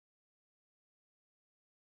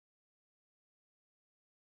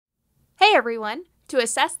Hey everyone! To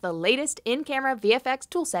assess the latest in-camera VFX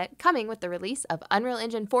toolset coming with the release of Unreal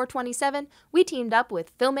Engine 427, we teamed up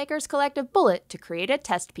with Filmmakers Collective Bullet to create a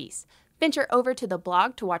test piece. Venture over to the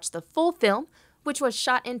blog to watch the full film, which was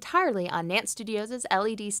shot entirely on Nant Studios'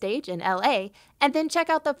 LED stage in LA, and then check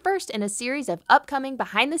out the first in a series of upcoming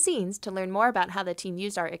behind-the-scenes to learn more about how the team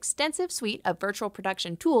used our extensive suite of virtual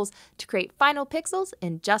production tools to create final pixels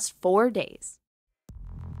in just 4 days.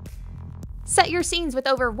 Set your scenes with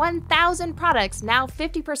over 1,000 products now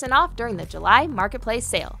 50% off during the July Marketplace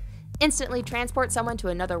sale. Instantly transport someone to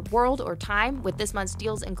another world or time with this month's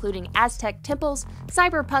deals including Aztec temples,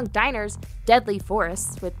 cyberpunk diners, deadly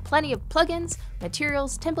forests, with plenty of plugins,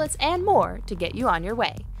 materials, templates, and more to get you on your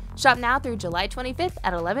way. Shop now through July 25th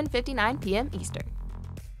at 11:59 p.m. Eastern.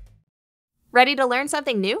 Ready to learn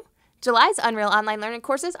something new? July's Unreal Online Learning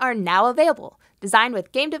courses are now available, designed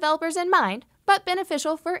with game developers in mind, but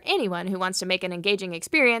beneficial for anyone who wants to make an engaging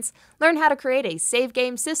experience, learn how to create a save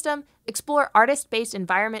game system, explore artist-based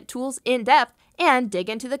environment tools in depth, and dig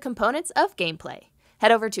into the components of gameplay.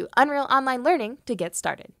 Head over to Unreal Online Learning to get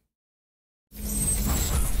started.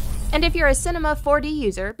 And if you're a Cinema 4D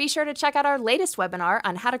user, be sure to check out our latest webinar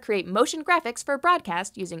on how to create motion graphics for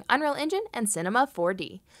broadcast using Unreal Engine and Cinema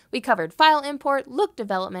 4D. We covered file import, look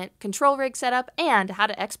development, control rig setup, and how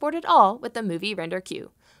to export it all with the Movie Render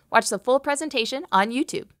Queue. Watch the full presentation on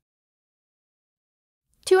YouTube.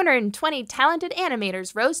 220 talented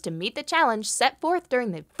animators rose to meet the challenge set forth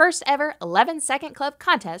during the first ever 11-Second Club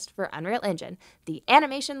contest for Unreal Engine, the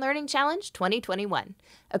Animation Learning Challenge 2021.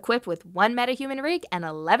 Equipped with 1 metahuman rig and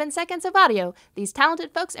 11 seconds of audio, these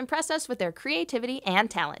talented folks impressed us with their creativity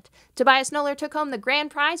and talent. Tobias Noller took home the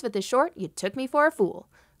grand prize with the short You Took Me for a Fool.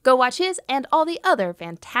 Go watch his and all the other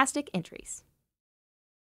fantastic entries.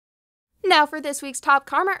 Now for this week's top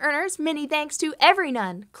karma earners, many thanks to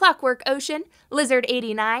Everynone, Clockwork Ocean,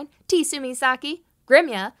 Lizard89, T. Sumisaki,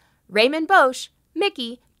 Grimya, Raymond Bosch,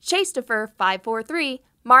 Mickey, Chastifer543,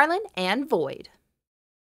 Marlin, and Void.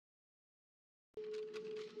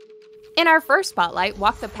 In our first spotlight,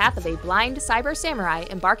 walk the path of a blind cyber samurai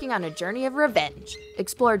embarking on a journey of revenge.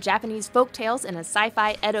 Explore Japanese folk tales in a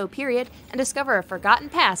sci-fi Edo period and discover a forgotten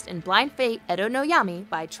past in Blind Fate Edo no Yami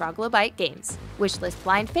by Troglodyte Games. Wishlist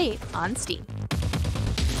Blind Fate on Steam.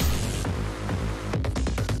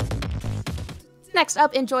 Next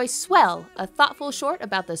up, enjoy Swell, a thoughtful short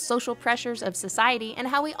about the social pressures of society and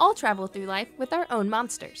how we all travel through life with our own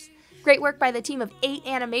monsters. Great work by the team of 8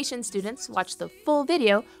 animation students. Watch the full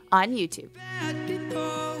video on YouTube.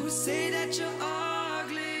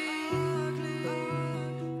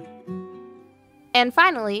 And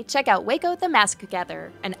finally, check out Wéko the Mask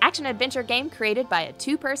Gatherer, an action-adventure game created by a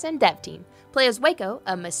 2-person dev team. Play as Wéko,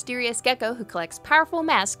 a mysterious gecko who collects powerful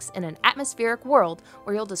masks in an atmospheric world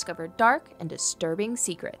where you'll discover dark and disturbing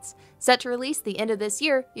secrets. Set to release the end of this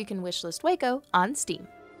year, you can wishlist Wéko on Steam.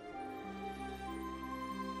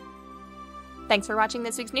 Thanks for watching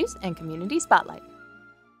this week's news and community spotlight.